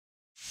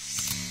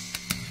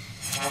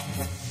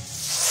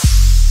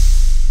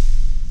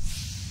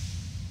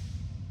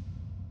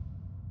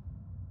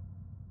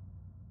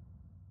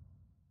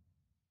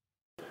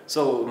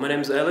So, my name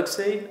is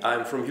Alexey.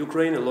 I'm from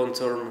Ukraine, a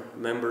long-term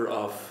member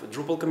of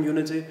Drupal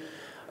community,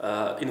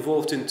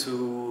 involved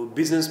into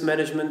business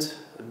management,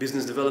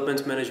 business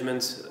development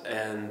management,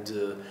 and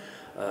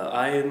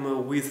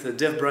I'm with the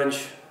dev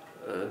branch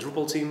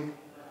Drupal team.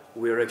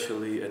 We're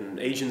actually an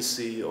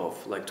agency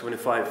of like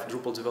 25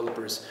 Drupal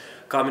developers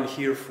coming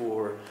here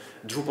for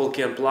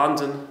DrupalCamp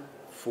London,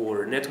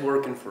 for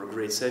networking, for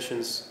great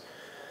sessions,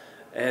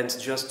 and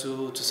just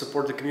to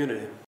support the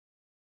community.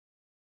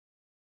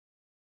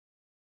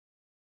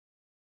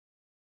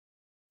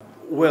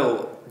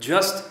 Well,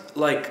 just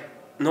like,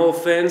 no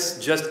offense,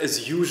 just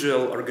as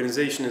usual,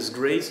 organization is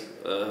great.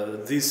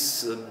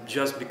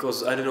 Just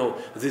because, I don't know,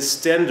 this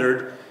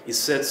standard is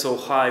set so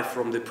high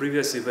from the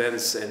previous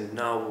events, and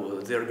now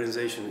the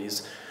organization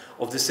is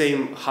of the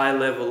same high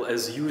level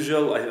as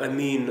usual. I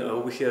mean,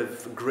 we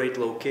have great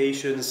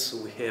locations,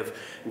 we have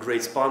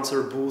great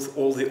sponsor booth,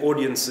 all the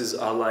audiences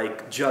are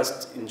like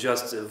just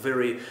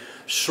very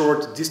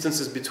short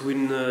distances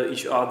between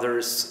each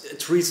other's.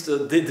 At least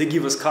they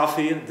give us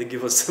coffee, they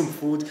give us some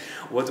food.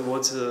 What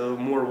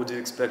more would you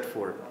expect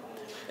for?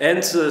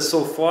 And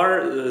so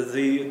far,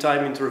 the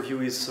time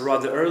interview is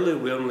rather early.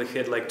 We only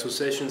had like 2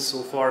 sessions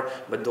so far,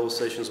 but those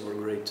sessions were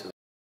great too.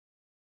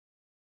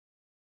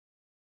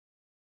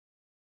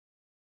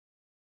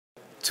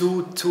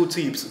 Two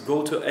tips: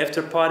 go to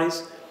after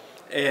parties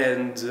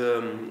and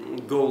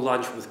go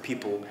lunch with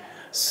people.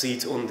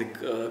 Sit on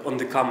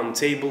the common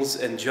tables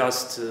and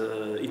just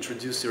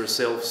introduce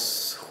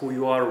yourselves, who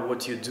you are,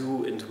 what you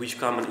do, and which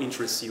common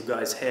interests you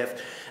guys have.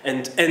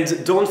 And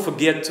don't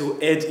forget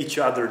to add each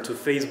other to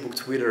Facebook,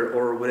 Twitter,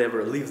 or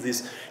whatever. Leave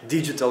this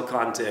digital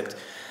contact.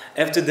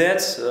 After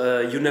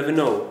that, you never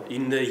know.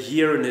 In a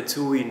year, in a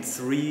 2, in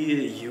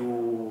 3,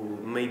 you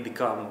may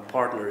become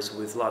partners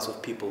with lots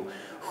of people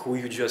who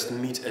you just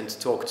meet and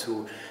talk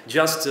to,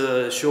 just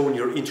showing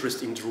your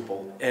interest in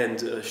Drupal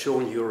and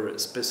showing your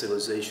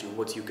specialization,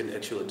 what you can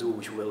actually do,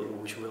 which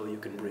well you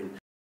can bring.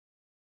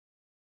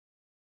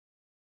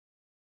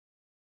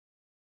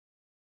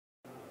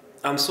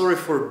 I'm sorry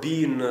for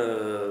being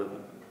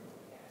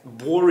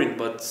boring,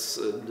 but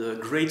the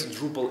great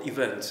Drupal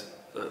event.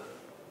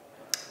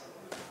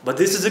 But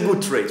this is a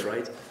good trait,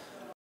 right?